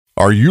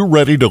Are you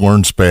ready to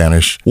learn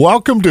Spanish?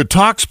 Welcome to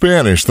Talk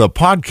Spanish, the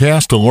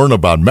podcast to learn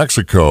about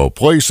Mexico,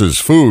 places,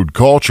 food,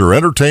 culture,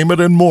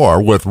 entertainment, and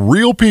more with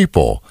real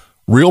people,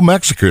 real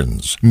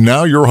Mexicans.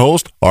 Now your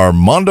host,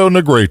 Armando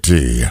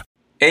Negrete.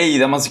 Hey,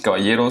 damas y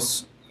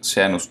caballeros,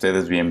 sean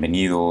ustedes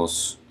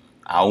bienvenidos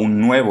a un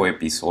nuevo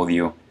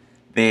episodio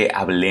de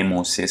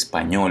Hablemos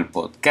Español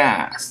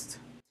Podcast.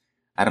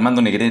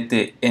 Armando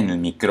Negrete en el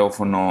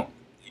micrófono,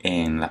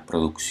 en la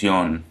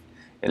producción,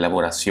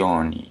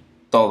 elaboración y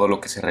todo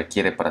lo que se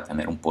requiere para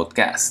tener un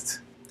podcast.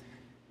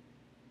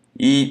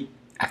 Y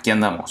aquí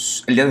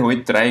andamos. El día de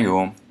hoy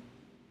traigo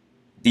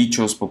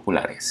dichos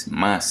populares,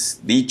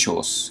 más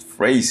dichos,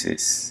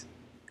 phrases,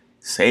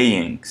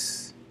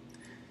 sayings.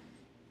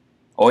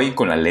 Hoy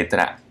con la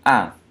letra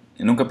A.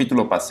 En un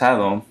capítulo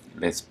pasado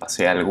les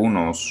pasé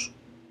algunos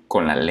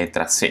con la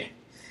letra C.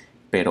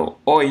 Pero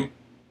hoy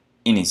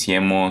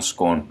iniciemos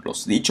con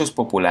los dichos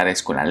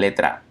populares con la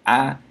letra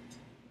A,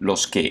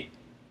 los que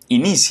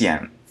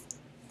inician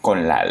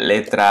con la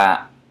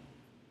letra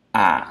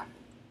A.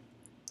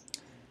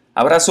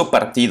 Abrazo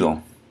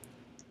partido.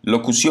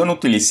 Locución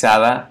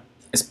utilizada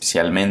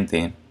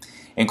especialmente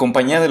en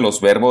compañía de los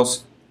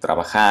verbos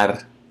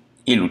trabajar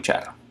y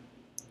luchar.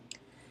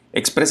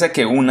 Expresa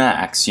que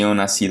una acción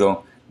ha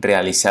sido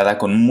realizada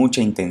con mucha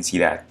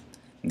intensidad,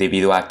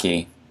 debido a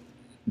que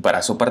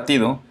brazo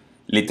partido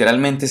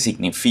literalmente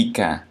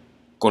significa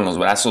con los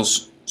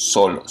brazos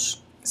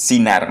solos,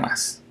 sin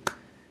armas.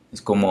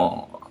 Es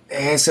como,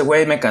 ese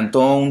güey me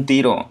cantó un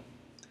tiro.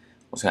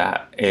 O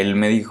sea, él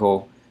me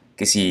dijo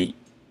que si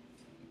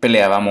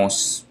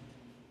peleábamos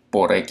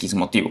por X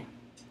motivo.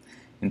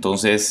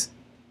 Entonces,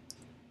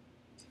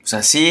 o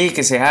sea, sí,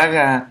 que se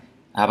haga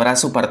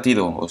abrazo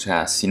partido. O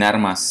sea, sin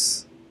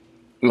armas,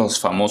 los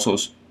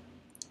famosos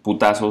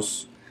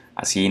putazos,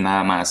 así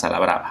nada más a la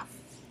brava.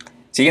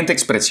 Siguiente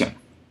expresión.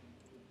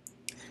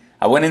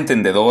 A buen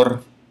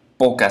entendedor,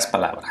 pocas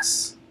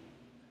palabras.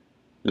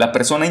 La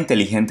persona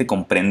inteligente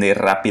comprende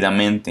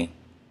rápidamente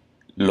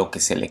lo que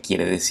se le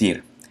quiere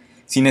decir,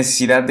 sin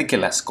necesidad de que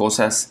las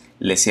cosas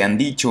le sean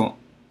dicho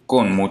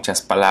con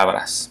muchas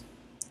palabras.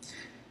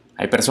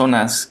 Hay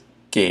personas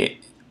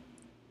que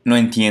no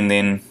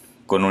entienden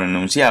con un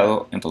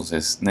enunciado,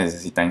 entonces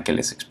necesitan que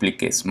les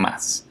expliques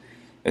más.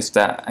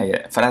 Esta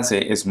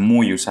frase es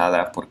muy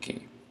usada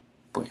porque,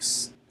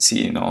 pues,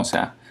 sí, ¿no? O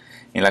sea,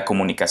 en la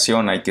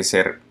comunicación hay que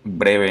ser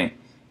breve,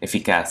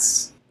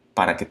 eficaz,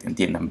 para que te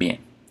entiendan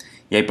bien.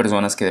 Y hay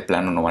personas que de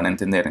plano no van a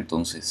entender,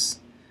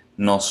 entonces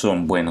no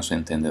son buenos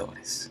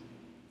entendedores.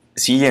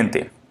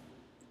 Siguiente.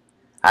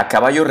 A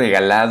caballo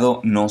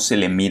regalado no se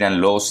le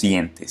miran los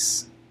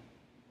dientes.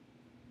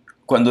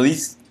 Cuando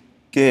dice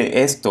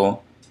que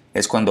esto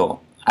es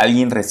cuando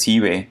alguien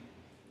recibe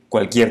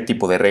cualquier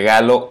tipo de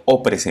regalo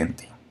o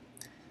presente.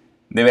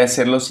 Debe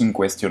hacerlo sin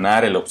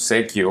cuestionar el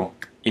obsequio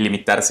y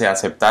limitarse a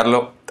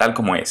aceptarlo tal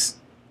como es.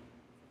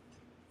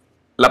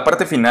 La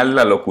parte final de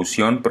la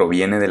locución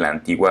proviene de la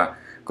antigua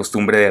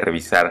costumbre de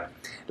revisar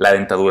la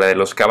dentadura de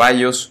los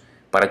caballos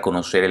para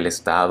conocer el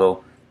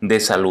estado de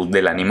salud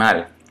del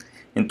animal.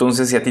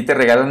 Entonces, si a ti te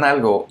regalan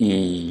algo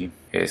y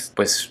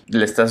pues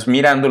le estás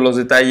mirando los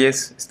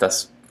detalles,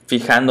 estás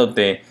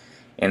fijándote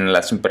en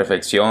las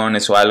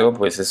imperfecciones o algo,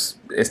 pues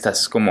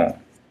estás como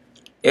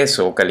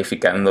eso,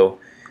 calificando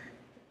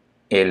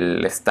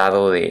el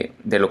estado de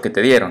lo que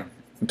te dieron.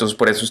 Entonces,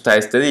 por eso está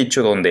este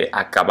dicho donde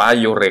a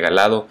caballo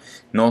regalado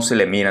no se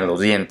le miran los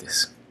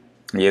dientes.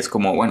 Y es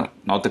como, bueno,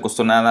 no te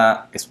costó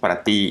nada, es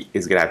para ti,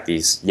 es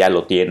gratis, ya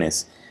lo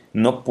tienes.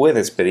 No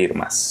puedes pedir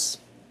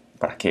más.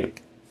 ¿Para qué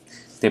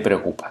te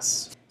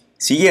preocupas?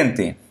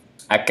 Siguiente.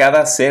 A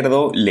cada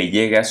cerdo le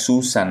llega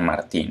su San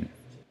Martín.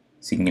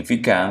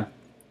 Significa,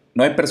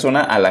 no hay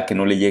persona a la que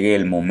no le llegue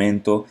el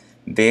momento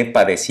de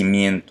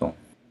padecimiento.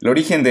 El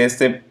origen de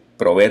este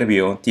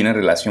proverbio tiene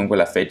relación con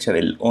la fecha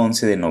del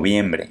 11 de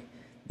noviembre,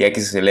 ya que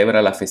se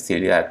celebra la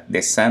festividad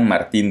de San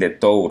Martín de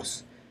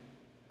Tours,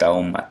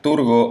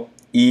 taumaturgo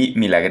y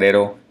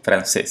milagrero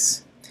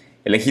francés,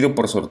 elegido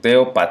por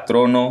sorteo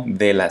patrono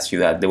de la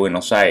ciudad de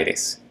Buenos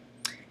Aires.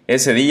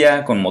 Ese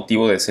día, con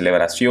motivo de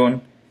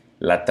celebración,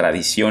 la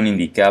tradición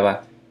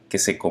indicaba que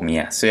se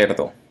comía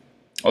cerdo.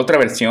 Otra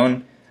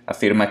versión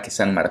afirma que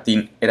San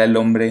Martín era el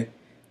hombre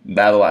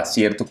dado a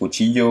cierto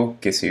cuchillo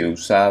que se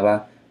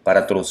usaba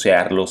para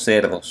trocear los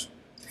cerdos.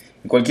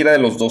 En cualquiera de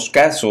los dos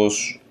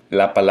casos,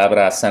 la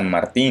palabra San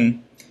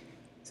Martín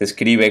se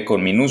escribe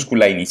con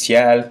minúscula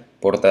inicial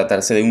por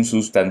tratarse de un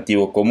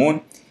sustantivo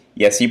común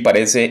y así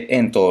aparece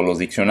en todos los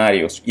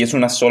diccionarios. Y es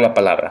una sola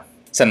palabra,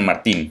 San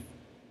Martín.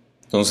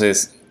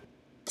 Entonces,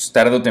 pues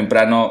tarde o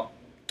temprano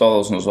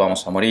todos nos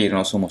vamos a morir,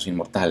 no somos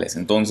inmortales.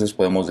 Entonces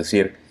podemos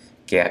decir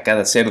que a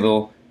cada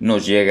cerdo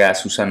nos llega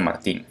su San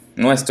Martín,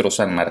 nuestro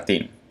San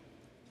Martín.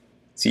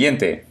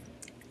 Siguiente,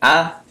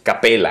 a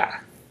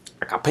capella.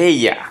 A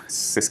capella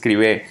se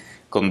escribe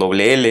con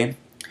doble L.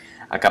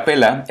 A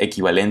capella,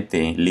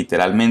 equivalente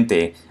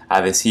literalmente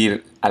a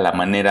decir a la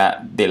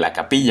manera de la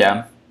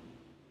capilla,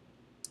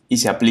 y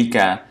se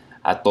aplica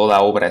a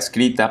toda obra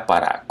escrita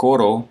para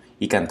coro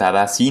y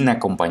cantada sin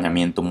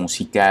acompañamiento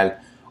musical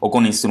o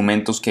con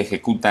instrumentos que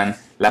ejecutan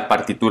la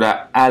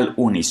partitura al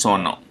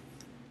unísono.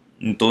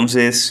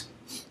 Entonces,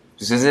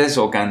 pues es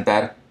eso,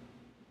 cantar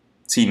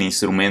sin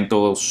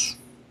instrumentos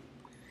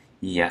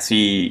y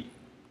así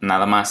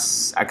nada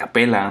más a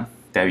capela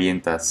te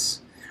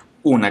avientas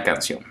una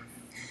canción.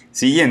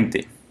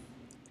 Siguiente.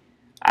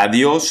 A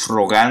Dios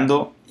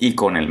rogando y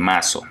con el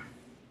mazo.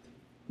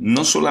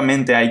 No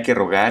solamente hay que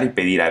rogar y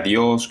pedir a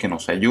Dios que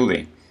nos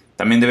ayude,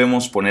 también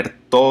debemos poner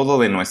todo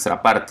de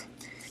nuestra parte.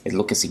 Es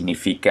lo que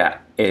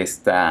significa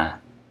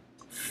esta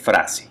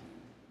frase.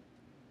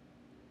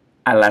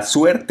 A la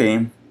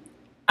suerte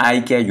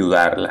hay que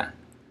ayudarla.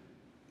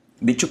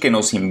 Dicho que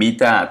nos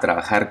invita a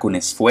trabajar con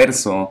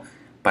esfuerzo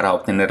para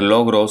obtener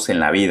logros en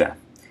la vida,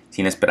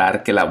 sin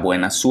esperar que la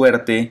buena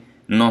suerte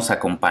nos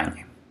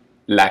acompañe.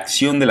 La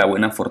acción de la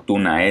buena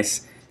fortuna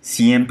es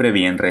siempre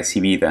bien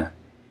recibida,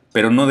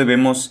 pero no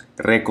debemos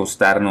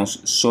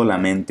recostarnos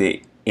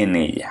solamente en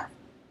ella.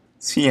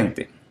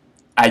 Siguiente.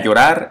 A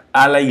llorar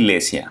a la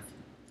iglesia.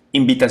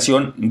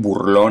 Invitación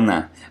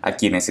burlona a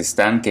quienes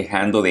están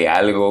quejando de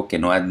algo que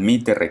no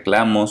admite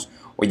reclamos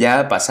o ya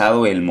ha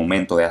pasado el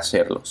momento de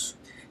hacerlos.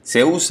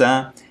 Se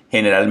usa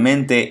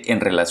generalmente en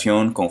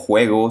relación con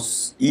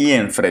juegos y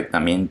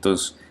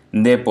enfrentamientos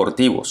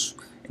deportivos.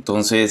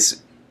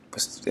 Entonces,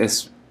 pues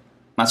es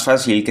más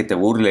fácil que te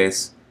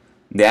burles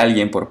de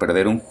alguien por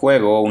perder un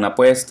juego o una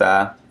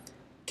apuesta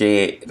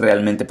que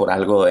realmente por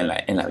algo en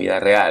la vida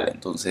real.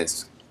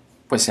 Entonces,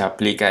 pues se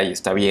aplica y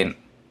está bien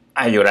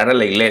a llorar a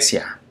la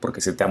iglesia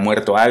porque se te ha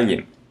muerto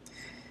alguien.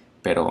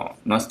 Pero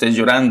no estés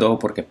llorando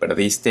porque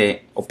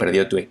perdiste o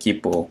perdió tu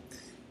equipo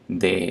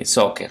de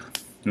soccer,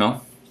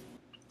 ¿no?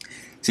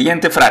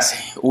 Siguiente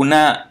frase,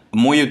 una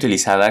muy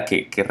utilizada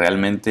que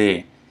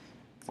realmente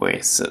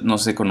pues no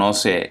se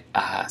conoce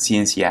a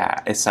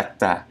ciencia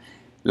exacta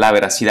la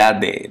veracidad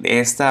de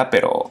esta,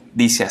 pero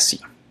dice así.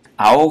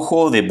 A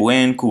ojo de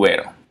buen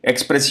cubero.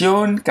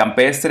 Expresión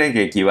campestre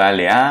que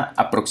equivale a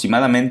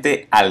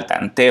aproximadamente al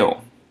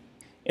tanteo.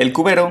 El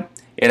cubero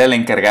era el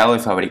encargado de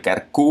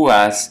fabricar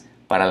cubas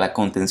para la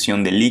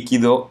contención de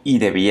líquido y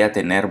debía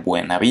tener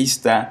buena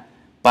vista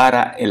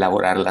para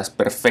elaborarlas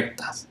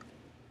perfectas.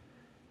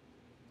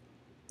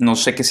 No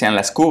sé qué sean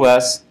las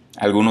cubas,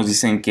 algunos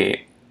dicen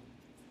que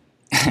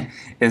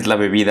es la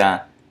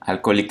bebida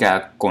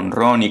alcohólica con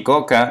ron y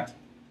coca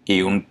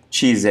y un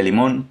chis de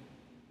limón.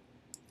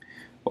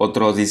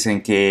 Otros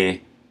dicen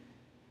que,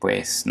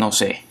 pues no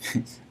sé,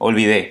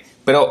 olvidé.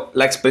 Pero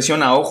la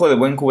expresión a ojo de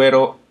buen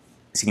cubero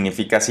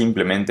significa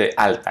simplemente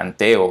al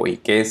tanteo. ¿Y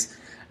qué es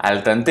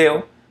al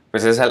tanteo?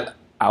 Pues es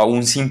a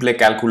un simple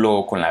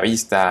cálculo con la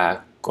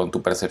vista, con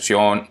tu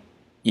percepción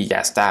y ya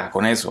está.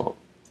 Con eso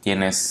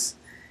tienes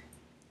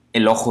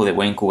el ojo de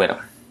buen cubero.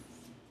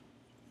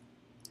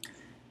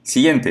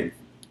 Siguiente.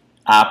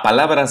 A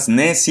palabras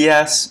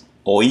necias,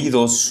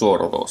 oídos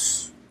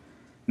sordos.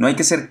 No hay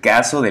que hacer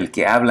caso del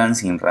que hablan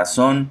sin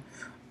razón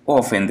o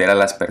ofender a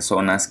las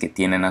personas que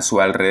tienen a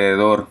su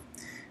alrededor.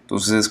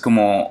 Entonces es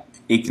como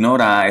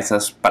ignora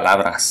esas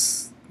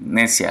palabras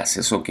necias,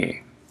 eso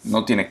que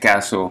no tiene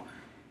caso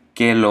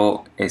que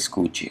lo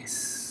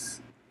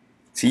escuches.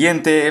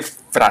 Siguiente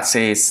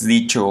frase es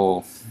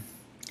dicho: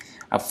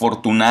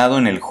 afortunado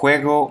en el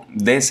juego,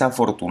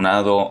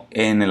 desafortunado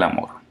en el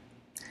amor.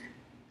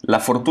 La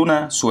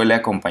fortuna suele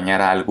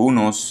acompañar a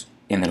algunos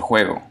en el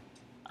juego,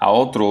 a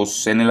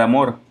otros en el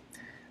amor,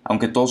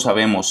 aunque todos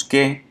sabemos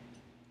que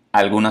a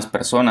algunas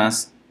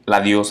personas la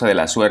diosa de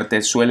la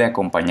suerte suele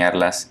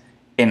acompañarlas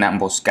en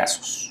ambos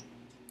casos.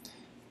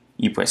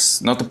 Y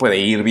pues no te puede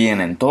ir bien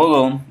en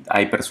todo,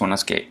 hay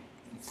personas que,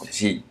 pues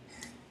sí,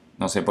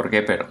 no sé por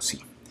qué, pero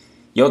sí.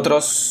 Y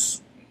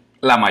otros,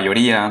 la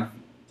mayoría,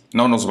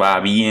 no nos va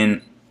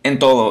bien en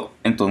todo,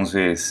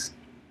 entonces,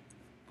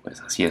 pues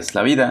así es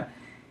la vida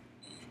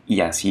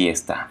y así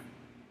está.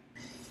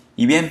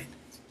 Y bien,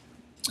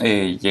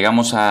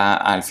 llegamos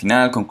al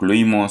final,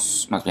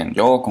 concluimos, más bien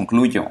yo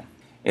concluyo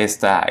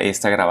esta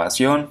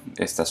grabación,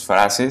 estas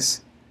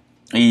frases,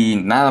 y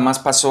nada más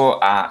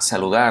paso a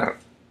saludar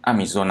a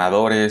mis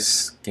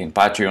donadores que en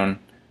Patreon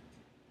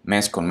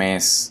mes con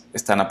mes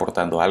están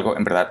aportando algo.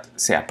 En verdad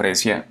se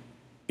aprecia.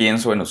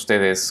 Pienso en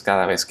ustedes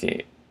cada vez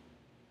que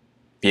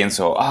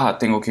pienso,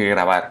 tengo que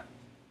grabar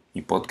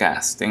mi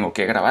podcast, tengo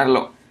que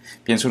grabarlo.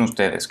 Pienso en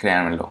ustedes,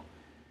 créanmelo.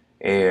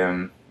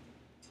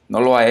 No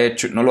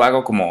lo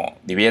hago como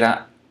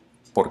debiera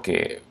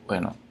porque,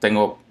 bueno,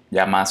 tengo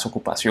ya más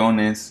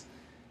ocupaciones,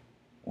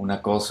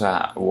 una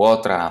cosa u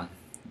otra,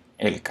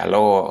 el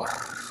calor,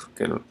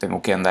 que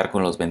tengo que andar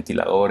con los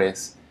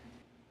ventiladores,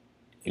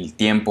 el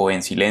tiempo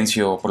en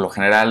silencio. Por lo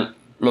general,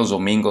 los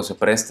domingos se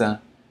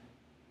presta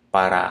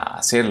para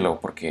hacerlo,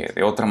 porque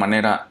de otra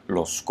manera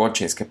los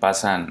coches que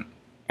pasan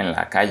en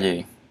la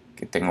calle,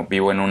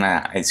 vivo en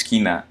una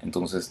esquina,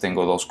 entonces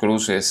tengo dos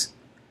cruces,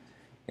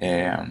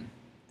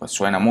 pues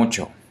suena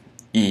mucho.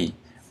 Y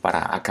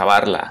para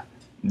acabarla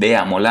de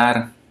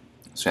amolar,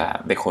 o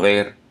sea, de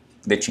joder,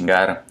 de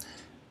chingar,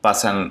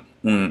 pasan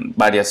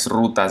varias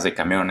rutas de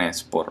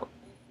camiones por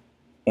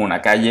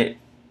una calle,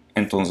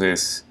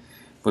 entonces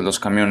pues los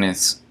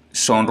camiones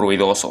son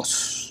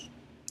ruidosos.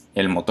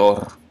 El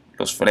motor,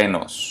 los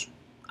frenos,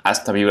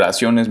 hasta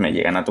vibraciones me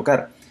llegan a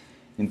tocar.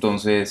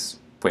 Entonces,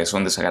 pues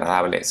son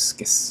desagradables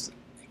que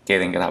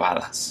queden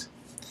grabadas.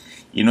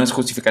 Y no es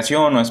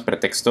justificación, no es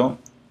pretexto.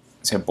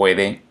 Se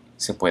puede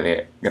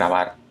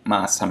grabar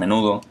más a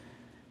menudo,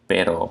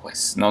 pero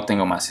pues no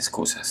tengo más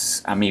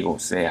excusas.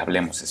 Amigos de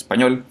Hablemos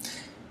Español,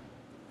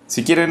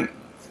 si quieren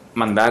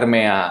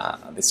mandarme a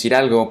decir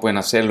algo, pueden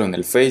hacerlo en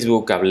el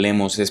Facebook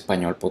Hablemos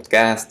Español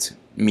Podcast.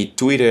 Mi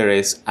Twitter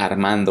es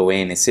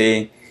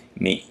ArmandoNC.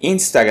 Mi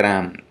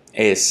Instagram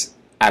es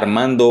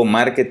Armando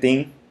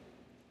Marketing.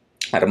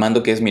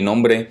 Armando, que es mi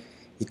nombre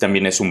y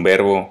también es un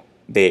verbo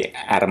de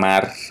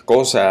armar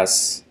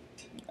cosas,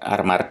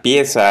 armar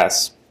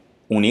piezas,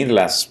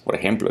 unirlas, por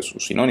ejemplo, es un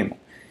sinónimo.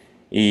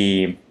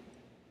 Y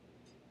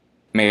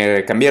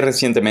me cambié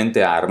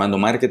recientemente a Armando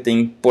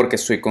Marketing porque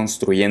estoy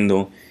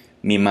construyendo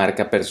mi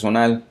marca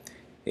personal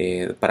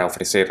para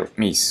ofrecer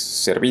mis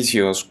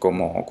servicios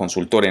como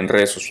consultor en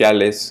redes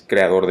sociales,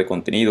 creador de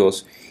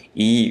contenidos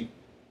y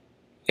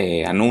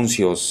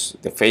anuncios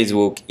de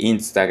Facebook,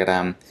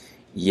 Instagram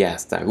y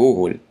hasta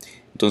Google.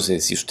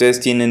 Entonces, si ustedes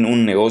tienen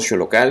un negocio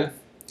local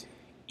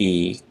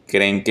y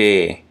creen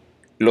que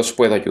los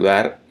puedo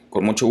ayudar,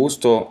 con mucho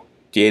gusto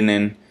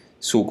tienen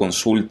su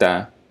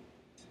consulta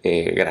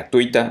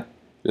gratuita.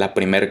 La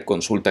primera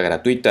consulta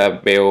gratuita,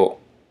 veo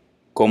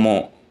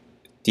cómo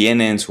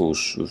tienen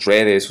sus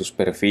redes, su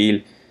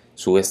perfil,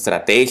 su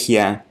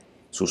estrategia,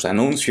 sus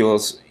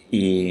anuncios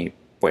y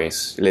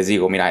pues les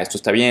digo, mira, esto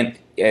está bien,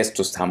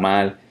 esto está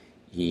mal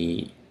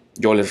y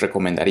yo les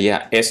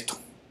recomendaría esto.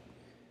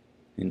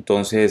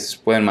 Entonces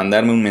pueden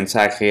mandarme un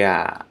mensaje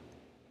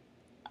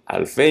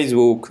al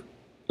Facebook,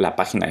 la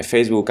página de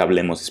Facebook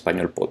Hablemos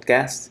Español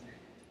Podcast,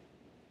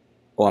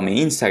 o a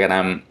mi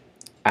Instagram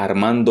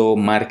Armando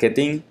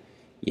Marketing,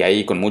 y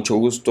ahí con mucho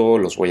gusto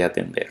los voy a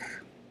atender.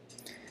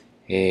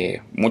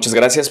 Muchas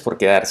gracias por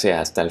quedarse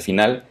hasta el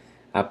final.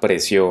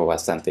 Aprecio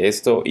bastante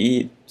esto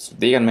y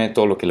díganme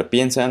todo lo que lo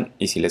piensan,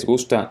 y si les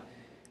gusta,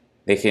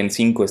 dejen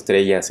 5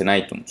 estrellas en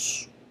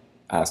iTunes.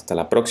 Hasta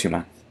la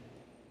próxima.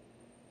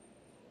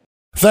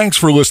 Thanks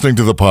for listening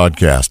to the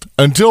podcast.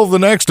 Until the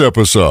next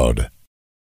episode.